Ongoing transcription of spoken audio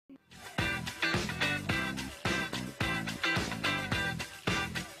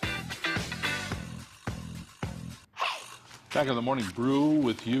Back in the morning brew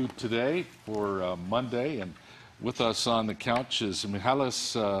with you today for Monday, and with us on the couch is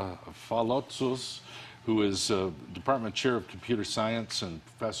Michalis Faloutsos, who is Department Chair of Computer Science and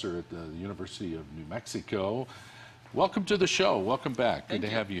Professor at the University of New Mexico. Welcome to the show. Welcome back. Good to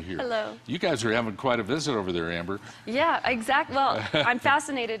have you here. Hello. You guys are having quite a visit over there, Amber. Yeah, exactly. Well, I'm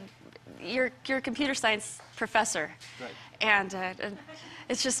fascinated. You're a computer science professor. Right. And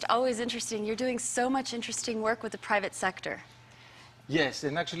it's just always interesting. You're doing so much interesting work with the private sector. Yes,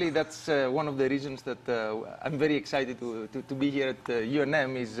 and actually that's one of the reasons that I'm very excited to be here at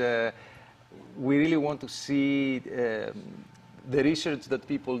UNM is we really want to see the research that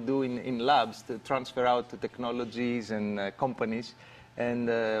people do in labs to transfer out to technologies and companies. And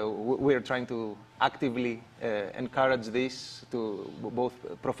we're trying to actively encourage this to both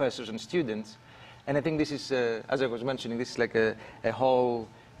professors and students. And I think this is, as I was mentioning, this is like a whole,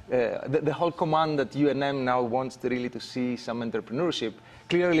 the whole command that UNM now wants to really to see some entrepreneurship.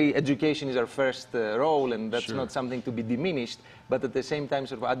 Clearly, education is our first role, and that's not something to be diminished. But at the same time,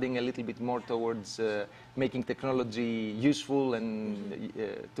 sort of adding a little bit more towards making technology useful and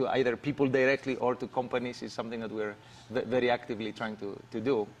to either people directly or to companies is something that we're very actively trying to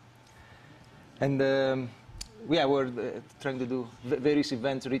do. And yeah, we're trying to do various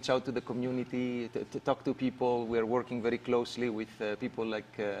events, reach out to the community, to talk to people. We're working very closely with people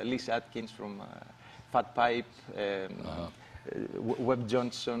like Liz Atkins from FatPipe, Webb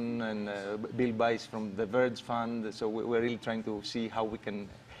Johnson, and Bill Bice from the Verge Fund. So we're really trying to see how we can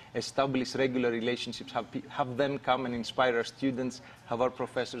establish regular relationships, have them come and inspire our students, have our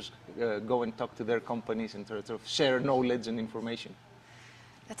professors go and talk to their companies and sort of share knowledge and information.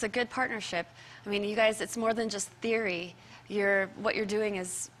 That's a good partnership. I mean, you guys, it's more than just theory. What you're doing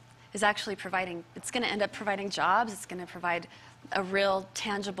is actually providing, it's going to end up providing jobs. It's going to provide a real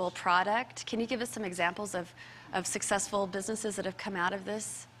tangible product. Can you give us some examples of successful businesses that have come out of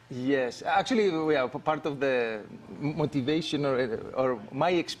this? Yes, actually, yeah, part of the motivation or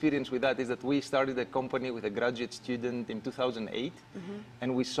my experience with that is that we started a company with a graduate student in 2008,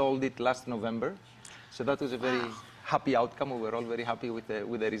 and we sold it last November. So that was a very happy outcome. We were all very happy with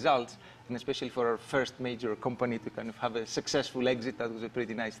the results, and especially for our first major company to kind of have a successful exit, that was a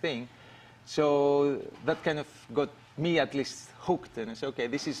pretty nice thing. So that kind of got me at least hooked, and I said, okay,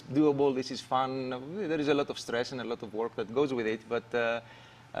 this is doable, this is fun. There is a lot of stress and a lot of work that goes with it, but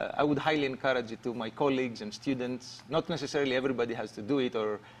I would highly encourage it to my colleagues and students. Not necessarily everybody has to do it,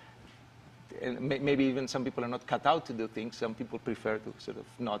 or maybe even some people are not cut out to do things. Some people prefer to sort of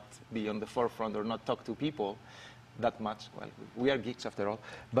not be on the forefront or not talk to people that much. Well, we are geeks after all.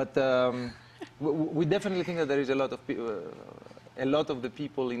 But we definitely think that there is a lot of the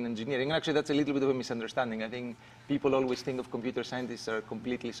people in engineering. And actually, that's a little bit of a misunderstanding. I think people always think of computer scientists are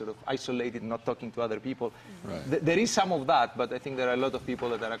completely sort of isolated, not talking to other people. Right. There is some of that, but I think there are a lot of people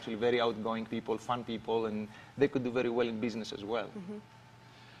that are actually very outgoing people, fun people, and they could do very well in business as well.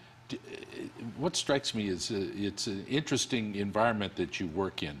 What strikes me is it's an interesting environment that you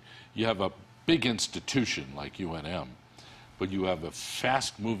work in. You have a big institution like UNM, but you have a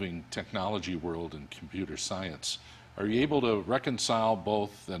fast-moving technology world in computer science. Are you able to reconcile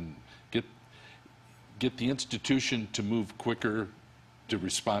both and get the institution to move quicker to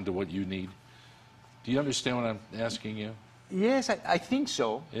respond to what you need? Do you understand what I'm asking you? Yes, I think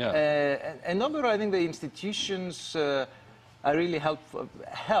so. Yeah. And overall, I think the institutions are really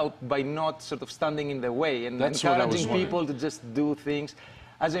help by not sort of standing in the way and encouraging people to just do things.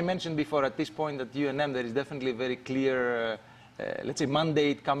 As I mentioned before, at this point at UNM, there is definitely a very clear, let's say,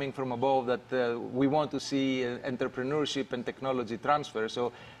 mandate coming from above that we want to see entrepreneurship and technology transfer.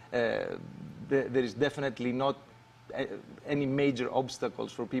 So there is definitely not any major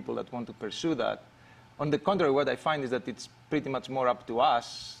obstacles for people that want to pursue that. On the contrary, what I find is that it's pretty much more up to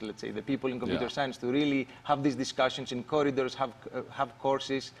us, let's say, the people in computer science, to really have these discussions in corridors, have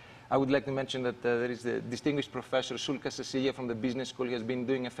courses. I would like to mention that there is the distinguished professor, Sulka Cecilia from the business school. He has been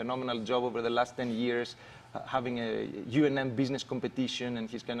doing a phenomenal job over the last 10 years, having a UNM business competition, and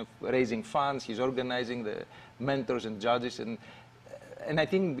he's kind of raising funds. He's organizing the mentors and judges. And I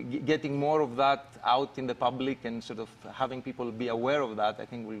think getting more of that out in the public and sort of having people be aware of that, I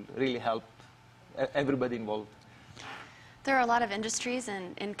think will really help everybody involved. There are a lot of industries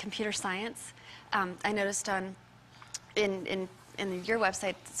in computer science. I noticed in your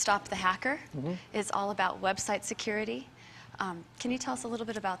website, Stop the Hacker, is all about website security. Can you tell us a little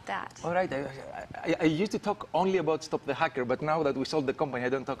bit about that? All right. I used to talk only about Stop the Hacker, but now that we sold the company, I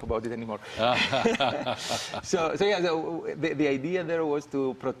don't talk about it anymore. So yeah, the idea there was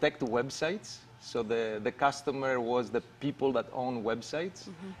to protect websites So the customer was the people that own websites.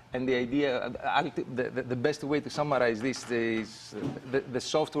 And the idea, the best way to summarize this is the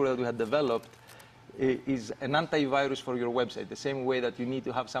software that we had developed is an antivirus for your website. The same way that you need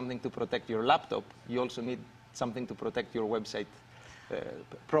to have something to protect your laptop, you also need something to protect your website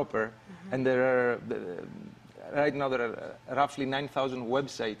proper. And there are, right now there are roughly 9,000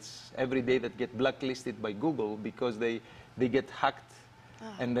 websites every day that get blacklisted by Google because they get hacked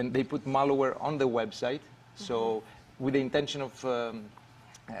and then they put malware on the website. So with the intention of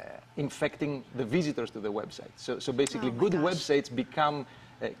infecting the visitors to the website. So basically good websites become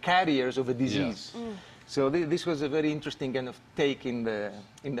carriers of a disease. So this was a very interesting kind of take in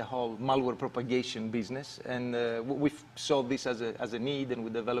the whole malware propagation business, and we saw this as a need, and we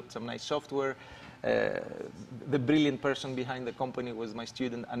developed some nice software. The brilliant person behind the company was my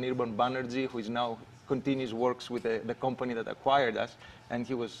student Anirban Banerjee, who is now works with the company that acquired us, and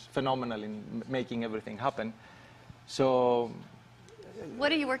he was phenomenal in making everything happen. So,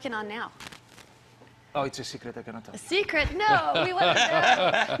 what are you working on now? Oh, it's a secret, I cannot tell. A secret? No, we want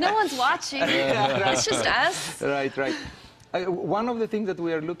to know. No one's watching. It's just us. Right. One of the things that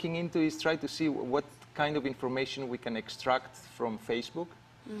we are looking into is try to see what kind of information we can extract from Facebook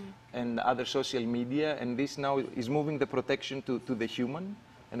and other social media. And this now is moving the protection to the human.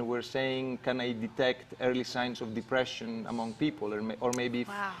 And we're saying, can I detect early signs of depression among people? Or maybe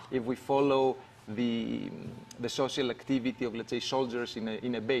if we follow the social activity of, let's say, soldiers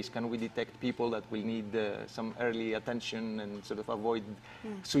in a base, can we detect people that will need some early attention and sort of avoid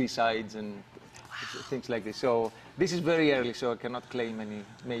suicides and things like this? So this is very early, so I cannot claim any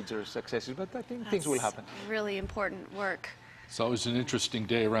major successes, but I think things will happen. Really important work. It's always an interesting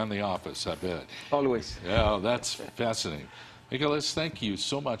day around the office, I bet. Always. Yeah, that's fascinating. Michalis, thank you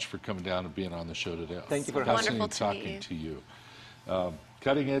so much for coming down and being on the show today. Thank you for having me. Wonderful to talking to you.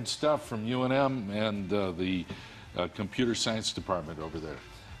 Cutting edge stuff from UNM and the computer science department over there.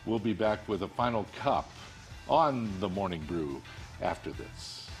 We'll be back with a final cup on the Morning Brew after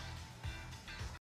this.